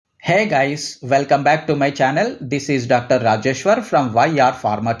Hey guys, welcome back to my channel. This is Dr. Rajeshwar from YR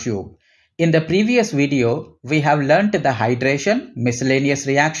PharmaTube. In the previous video, we have learnt the hydration, miscellaneous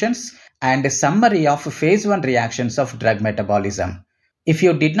reactions, and a summary of phase 1 reactions of drug metabolism. If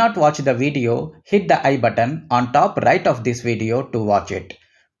you did not watch the video, hit the I button on top right of this video to watch it.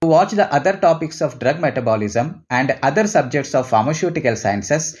 To watch the other topics of drug metabolism and other subjects of pharmaceutical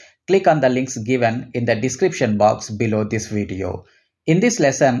sciences, click on the links given in the description box below this video. In this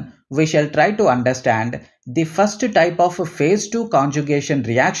lesson, we shall try to understand the first type of phase 2 conjugation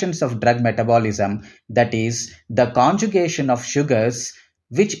reactions of drug metabolism, that is, the conjugation of sugars,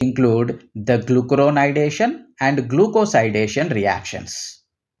 which include the glucuronidation and glucosidation reactions.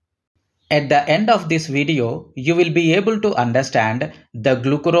 At the end of this video, you will be able to understand the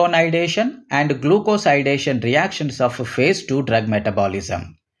glucuronidation and glucosidation reactions of phase 2 drug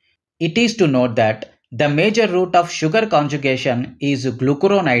metabolism. It is to note that the major route of sugar conjugation is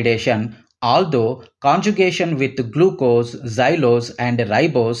glucuronidation, although conjugation with glucose, xylose and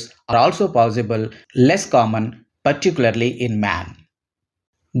ribose are also possible, less common, particularly in man.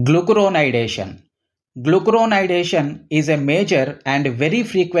 Glucuronidation. Glucuronidation is a major and very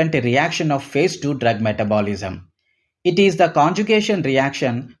frequent reaction of phase 2 drug metabolism. It is the conjugation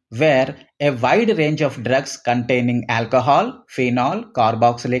reaction where a wide range of drugs containing alcohol, phenol,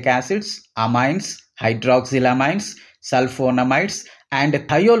 carboxylic acids, amines, hydroxylamines, sulfonamides, and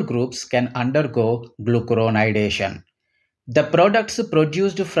thiol groups can undergo glucuronidation. The products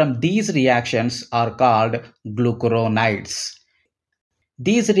produced from these reactions are called glucuronides.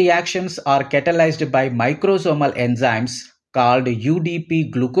 These reactions are catalyzed by microsomal enzymes called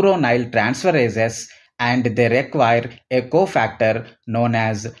UDP glucuronyl transferases, and they require a cofactor known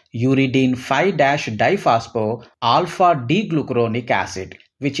as uridine 5-diphospho alpha D-glucuronic acid,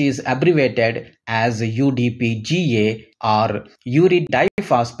 which is abbreviated as UDPGA or uride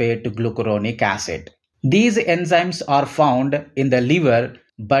diphosphate glucuronic acid. These enzymes are found in the liver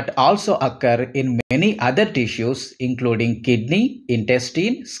but also occur in many other tissues including kidney,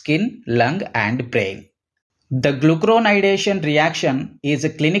 intestine, skin, lung and brain. The glucuronidation reaction is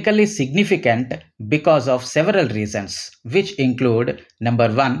clinically significant because of several reasons, which include: number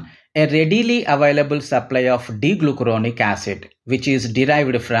 1, a readily available supply of D-glucuronic acid, which is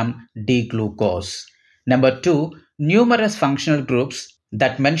derived from D-glucose. Number 2, numerous functional groups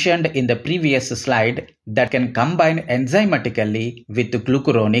that mentioned in the previous slide that can combine enzymatically with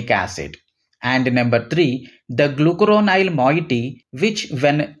glucuronic acid. And number 3, the glucuronyl moiety, which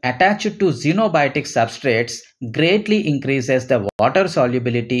when attached to xenobiotic substrates greatly increases the water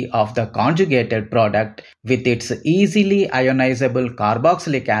solubility of the conjugated product with its easily ionizable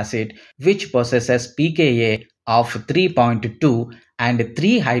carboxylic acid, which possesses pKa of 3.2 and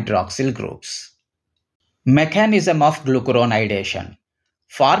 3 hydroxyl groups. Mechanism of glucuronidation.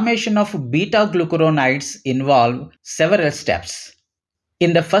 Formation of beta-glucuronides involve several steps.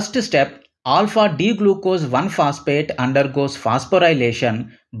 In the first step, alpha D-glucose 1-phosphate undergoes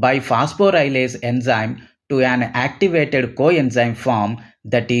phosphorylation by phosphorylase enzyme to an activated coenzyme form,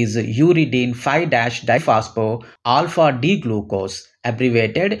 that is uridine 5-diphospho alpha D-glucose,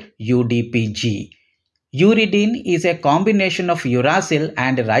 abbreviated UDPG. Uridine is a combination of uracil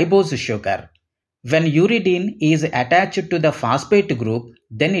and ribose sugar. When uridine is attached to the phosphate group,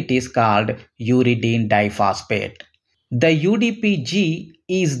 then it is called uridine diphosphate. The UDPG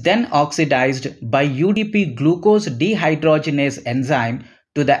is then oxidized by UDP glucose dehydrogenase enzyme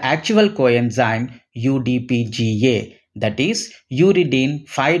to the actual coenzyme UDPGA, that is uridine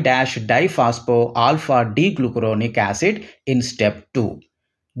 5-diphospho alpha D-glucuronic acid in step 2.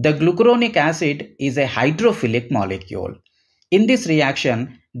 The glucuronic acid is a hydrophilic molecule. In this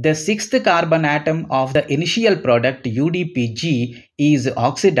reaction, the 6th carbon atom of the initial product UDPG is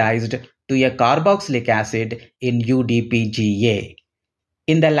oxidized to a carboxylic acid in UDPGA.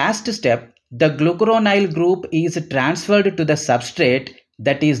 In the last step, the glucuronyl group is transferred to the substrate,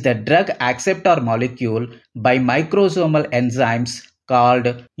 that is the drug acceptor molecule, by microsomal enzymes called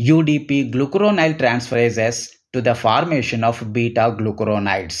UDP glucuronyl transferases to the formation of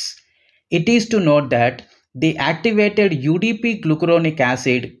beta-glucuronides. It is to note that the activated UDP glucuronic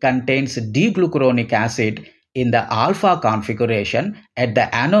acid contains D-glucuronic acid in the alpha configuration at the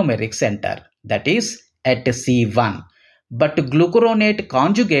anomeric center, that is at C1. But glucuronate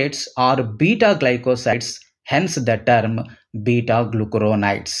conjugates are beta-glycosides, hence the term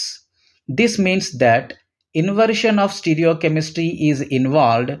beta-glucuronides. This means that inversion of stereochemistry is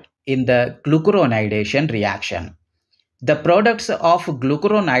involved in the glucuronidation reaction. The products of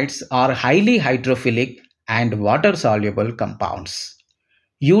glucuronides are highly hydrophilic and water-soluble compounds.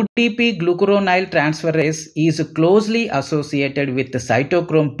 UDP glucuronyl transferase is closely associated with the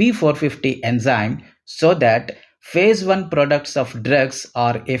cytochrome P450 enzyme so that phase 1 products of drugs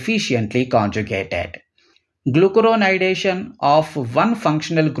are efficiently conjugated. Glucuronidation of one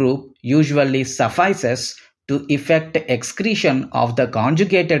functional group usually suffices to effect excretion of the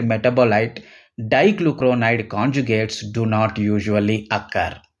conjugated metabolite. Diglucuronide conjugates do not usually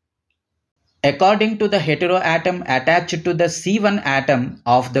occur. According to the heteroatom attached to the C1 atom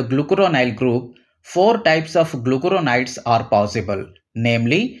of the glucuronyl group, 4 types of glucuronides are possible,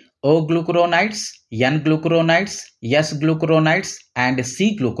 namely O-glucuronides, N-glucuronides, S-glucuronides, and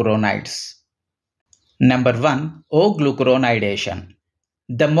C-glucuronides. Number 1. O-glucuronidation.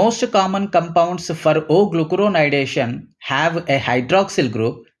 The most common compounds for O-glucuronidation have a hydroxyl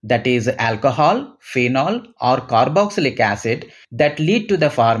group, that is alcohol, phenol, or carboxylic acid, that lead to the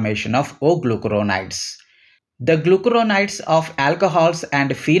formation of O-glucuronides. The glucuronides of alcohols and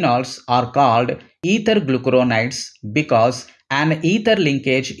phenols are called ether glucuronides because an ether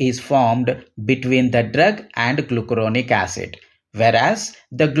linkage is formed between the drug and glucuronic acid, whereas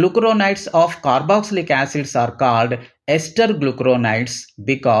the glucuronides of carboxylic acids are called ester glucuronides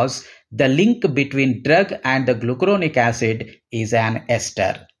because the link between drug and the glucuronic acid is an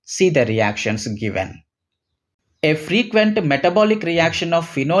ester. See the reactions given. A frequent metabolic reaction of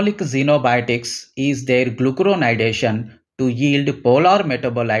phenolic xenobiotics is their glucuronidation to yield polar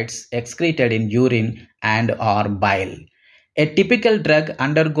metabolites excreted in urine and or bile. A typical drug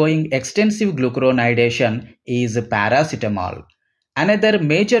undergoing extensive glucuronidation is paracetamol. Another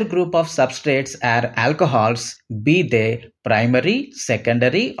major group of substrates are alcohols, be they primary,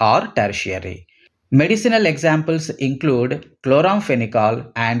 secondary, or tertiary. Medicinal examples include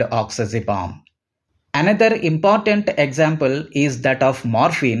chloramphenicol and oxazepam. Another important example is that of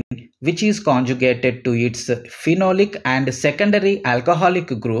morphine, which is conjugated to its phenolic and secondary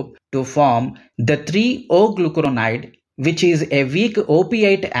alcoholic group to form the 3-O-glucuronide, which is a weak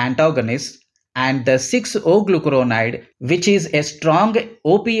opiate antagonist, and the 6-O-glucuronide, which is a strong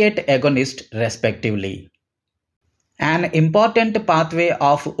opiate agonist respectively. An important pathway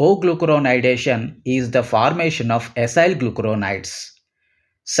of O-glucuronidation is the formation of acyl glucuronides.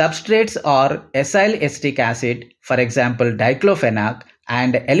 Substrates are acyl acetic acid, for example diclofenac,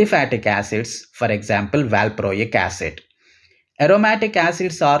 and aliphatic acids, for example valproic acid. Aromatic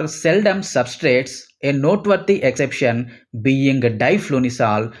acids are seldom substrates, a noteworthy exception being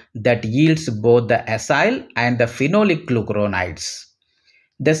diflunisal that yields both the acyl and the phenolic glucuronides.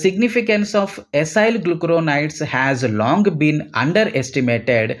 The significance of acyl glucuronides has long been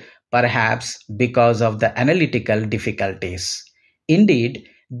underestimated, perhaps because of the analytical difficulties. Indeed,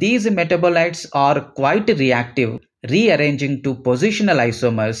 these metabolites are quite reactive, rearranging to positional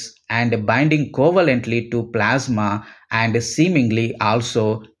isomers and binding covalently to plasma and seemingly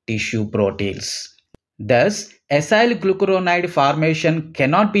also tissue proteins. Thus, acyl glucuronide formation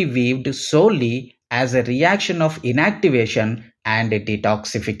cannot be viewed solely as a reaction of inactivation and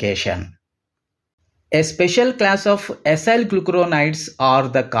detoxification. A special class of acyl glucuronides are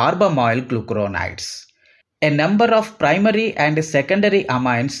the carbamyl glucuronides. A number of primary and secondary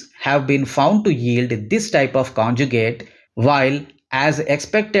amines have been found to yield this type of conjugate, while as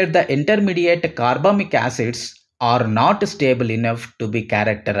expected the intermediate carbamic acids are not stable enough to be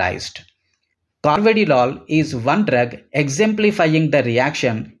characterized. Carvedilol is one drug exemplifying the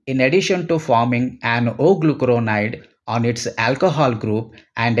reaction in addition to forming an O-glucuronide on its alcohol group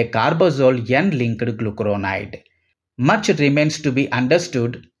and a carbazole N-linked glucuronide. Much remains to be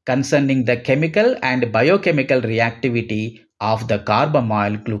understood concerning the chemical and biochemical reactivity of the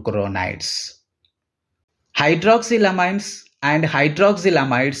carbamyl glucuronides. Hydroxylamines and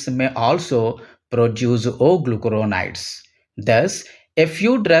hydroxylamides may also produce O-glucuronides. Thus, a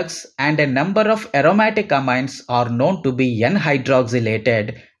few drugs and a number of aromatic amines are known to be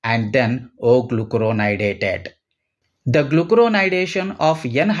N-hydroxylated and then O-glucuronidated. The glucuronidation of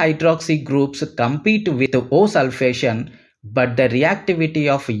N-hydroxy groups compete with O-sulfation, but the reactivity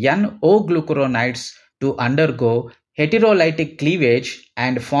of N-O-glucuronides to undergo heterolytic cleavage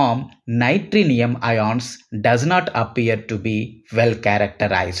and form nitrinium ions does not appear to be well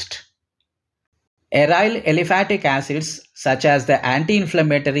characterized. Aryl aliphatic acids such as the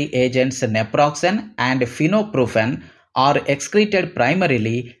anti-inflammatory agents naproxen and phenoprofen are excreted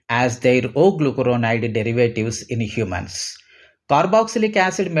primarily as their O-glucuronide derivatives in humans. Carboxylic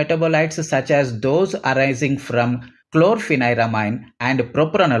acid metabolites such as those arising from chlorpheniramine and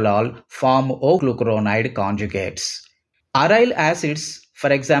propranolol form O-glucuronide conjugates. Aryl acids, for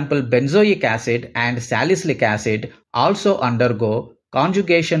example benzoic acid and salicylic acid, also undergo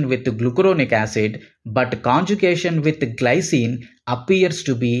conjugation with glucuronic acid, but conjugation with glycine appears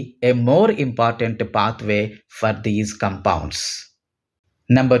to be a more important pathway for these compounds.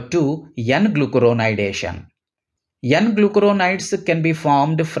 Number 2. N-glucuronidation. N-glucuronides can be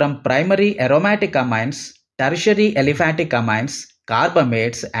formed from primary aromatic amines, tertiary aliphatic amines,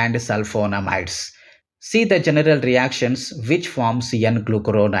 carbamates and sulfonamides. See the general reactions which forms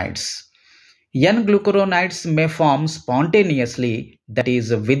N-glucuronides. N-glucuronides may form spontaneously, that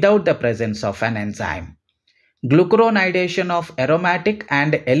is without the presence of an enzyme. Glucuronidation of aromatic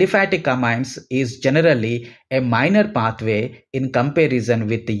and aliphatic amines is generally a minor pathway in comparison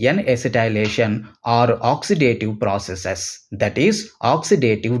with N-acetylation or oxidative processes, that is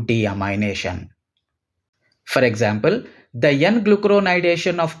oxidative deamination. For example, the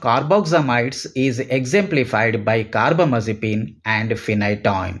N-glucuronidation of carboxamides is exemplified by carbamazepine and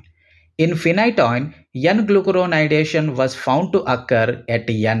phenytoin. In phenytoin, N-glucuronidation was found to occur at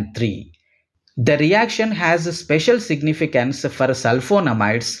N3. The reaction has special significance for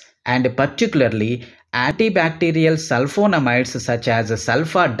sulfonamides and particularly antibacterial sulfonamides such as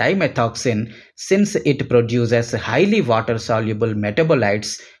sulfa-dimethoxin, since it produces highly water-soluble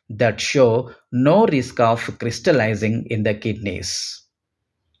metabolites that show no risk of crystallizing in the kidneys.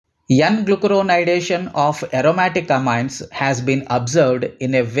 N-glucuronidation of aromatic amines has been observed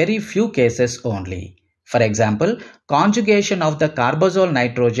in a very few cases only. For example, conjugation of the carbazole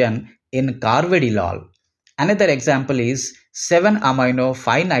nitrogen in carvedilol. Another example is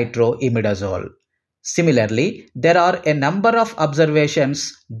 7-amino-5-nitroimidazole. Similarly, there are a number of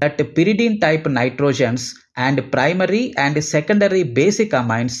observations that pyridine-type nitrogens and primary and secondary basic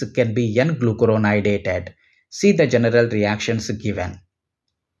amines can be N-glucuronidated. See the general reactions given.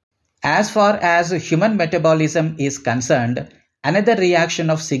 As far as human metabolism is concerned, another reaction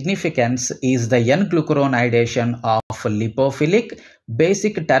of significance is the N-glucuronidation of lipophilic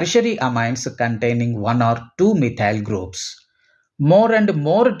basic tertiary amines containing 1 or 2 methyl groups. More and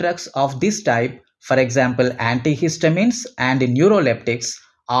more drugs of this type, for example antihistamines and neuroleptics,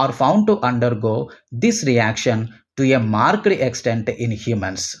 are found to undergo this reaction to a marked extent in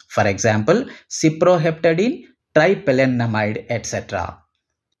humans. For example, cyproheptadine, triphenamide, etc.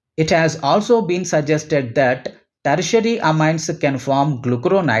 It has also been suggested that tertiary amines can form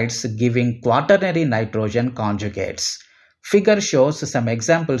glucuronides giving quaternary nitrogen conjugates. Figure shows some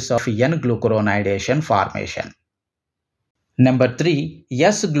examples of N-glucuronidation formation. Number 3.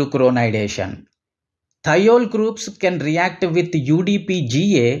 S-glucuronidation. Thiol groups can react with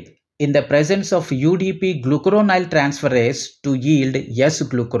UDP-GA in the presence of UDP-glucuronyl transferase to yield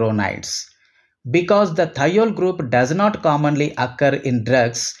S-glucuronides. Because the thiol group does not commonly occur in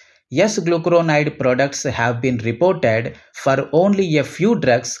drugs, S-glucuronide products have been reported for only a few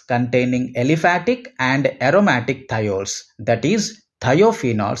drugs containing aliphatic and aromatic thiols, that is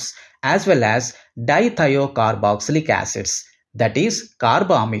thiophenols, as well as dithiocarboxylic acids, that is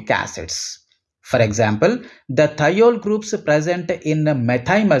carbamic acids. For example, the thiol groups present in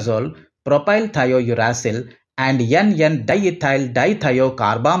methimazole, propyl thiouracil, and N,N-diethyl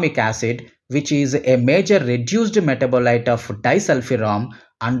dithiocarbamic acid, which is a major reduced metabolite of disulfiram,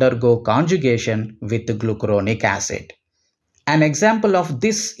 undergo conjugation with glucuronic acid. An example of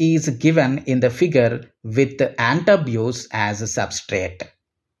this is given in the figure with antabuse as a substrate.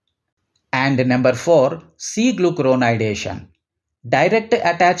 And number 4, C-glucuronidation. Direct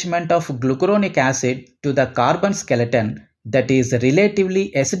attachment of glucuronic acid to the carbon skeleton, that is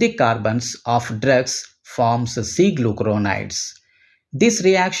relatively acidic carbons of drugs, forms C-glucuronides. This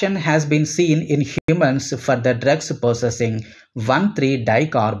reaction has been seen in humans for the drugs possessing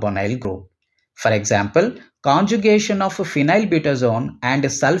 1,3-dicarbonyl group. For example, conjugation of phenylbutazone and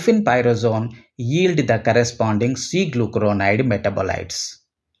sulfinpyrazone yield the corresponding C-glucuronide metabolites.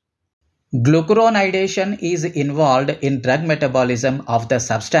 Glucuronidation is involved in drug metabolism of the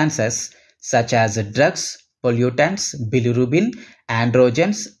substances such as drugs, pollutants, bilirubin,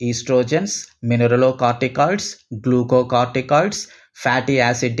 androgens, estrogens, mineralocorticoids, glucocorticoids, fatty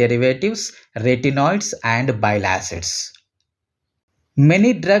acid derivatives, retinoids, and bile acids.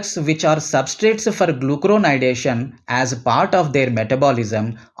 Many drugs which are substrates for glucuronidation as part of their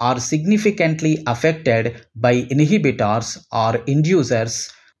metabolism are significantly affected by inhibitors or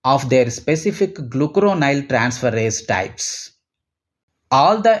inducers of their specific glucuronyl transferase types.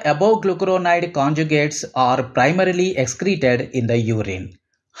 All the above glucuronide conjugates are primarily excreted in the urine.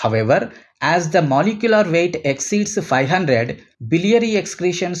 However, as the molecular weight exceeds 500, biliary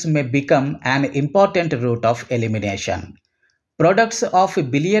excretions may become an important route of elimination. Products of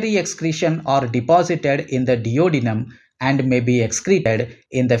biliary excretion are deposited in the duodenum and may be excreted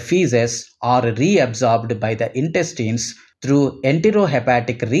in the feces or reabsorbed by the intestines through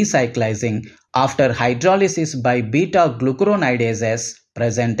enterohepatic recyclizing after hydrolysis by beta-glucuronidases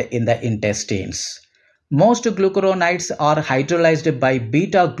present in the intestines. Most glucuronides are hydrolyzed by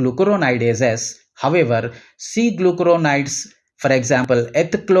beta-glucuronidases. However, C-glucuronides, for example,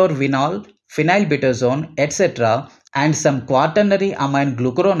 ethchlorvinol, phenylbutazone, etc., and some quaternary amine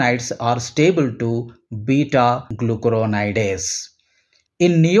glucuronides are stable to beta-glucuronidase.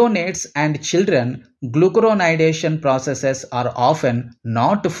 In neonates and children, glucuronidation processes are often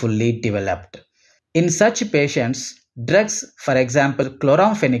not fully developed. In such patients, drugs, for example,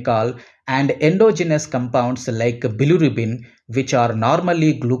 chloramphenicol and endogenous compounds like bilirubin, which are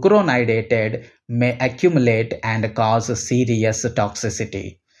normally glucuronidated, may accumulate and cause serious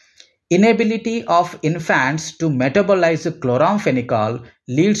toxicity. Inability of infants to metabolize chloramphenicol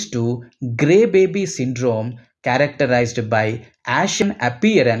leads to gray baby syndrome characterized by ashen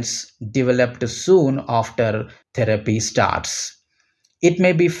appearance developed soon after therapy starts. It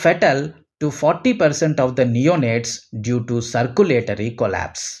may be fatal to 40% of the neonates due to circulatory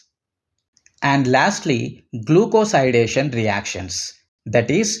collapse. And lastly, glucosidation reactions, that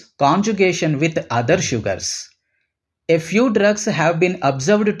is, conjugation with other sugars. A few drugs have been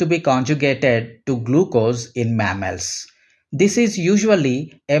observed to be conjugated to glucose in mammals. This is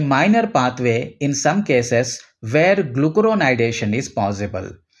usually a minor pathway in some cases where glucuronidation is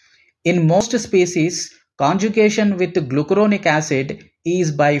possible. In most species, conjugation with glucuronic acid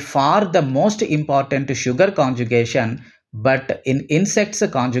is by far the most important sugar conjugation, but in insects,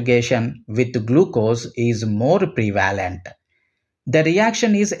 conjugation with glucose is more prevalent. The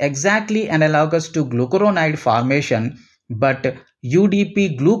reaction is exactly analogous to glucuronide formation, but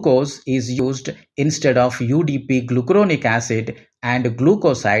UDP glucose is used instead of UDP glucuronic acid and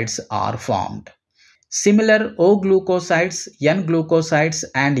glucosides are formed. Similar O-glucosides, N-glucosides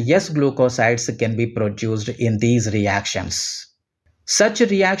and S-glucosides can be produced in these reactions. Such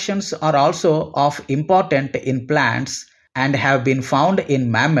reactions are also of importance in plants and have been found in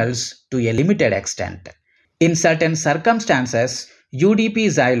mammals to a limited extent. In certain circumstances, UDP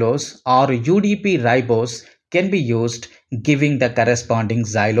xylose or UDP ribose can be used, giving the corresponding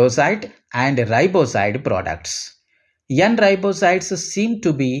xyloside and riboside products. N-ribosides seem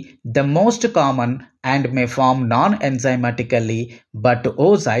to be the most common and may form non-enzymatically, but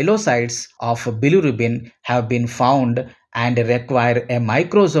O-xylosides of bilirubin have been found and require a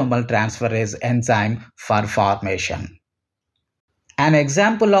microsomal transferase enzyme for formation. An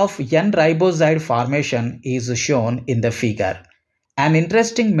example of N-riboside formation is shown in the figure. An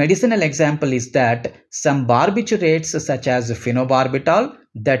interesting medicinal example is that some barbiturates such as phenobarbital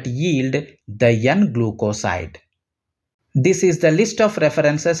that yield the N-glucoside. This is the list of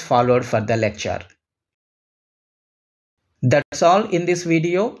references followed for the lecture. That's all in this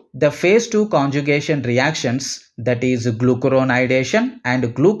video. The phase 2 conjugation reactions, that is glucuronidation and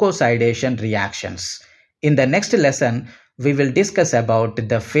glucosidation reactions. In the next lesson, we will discuss about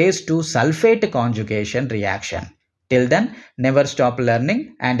the phase 2 sulfate conjugation reaction. Till then, never stop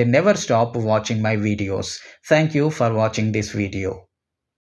learning and never stop watching my videos. Thank you for watching this video.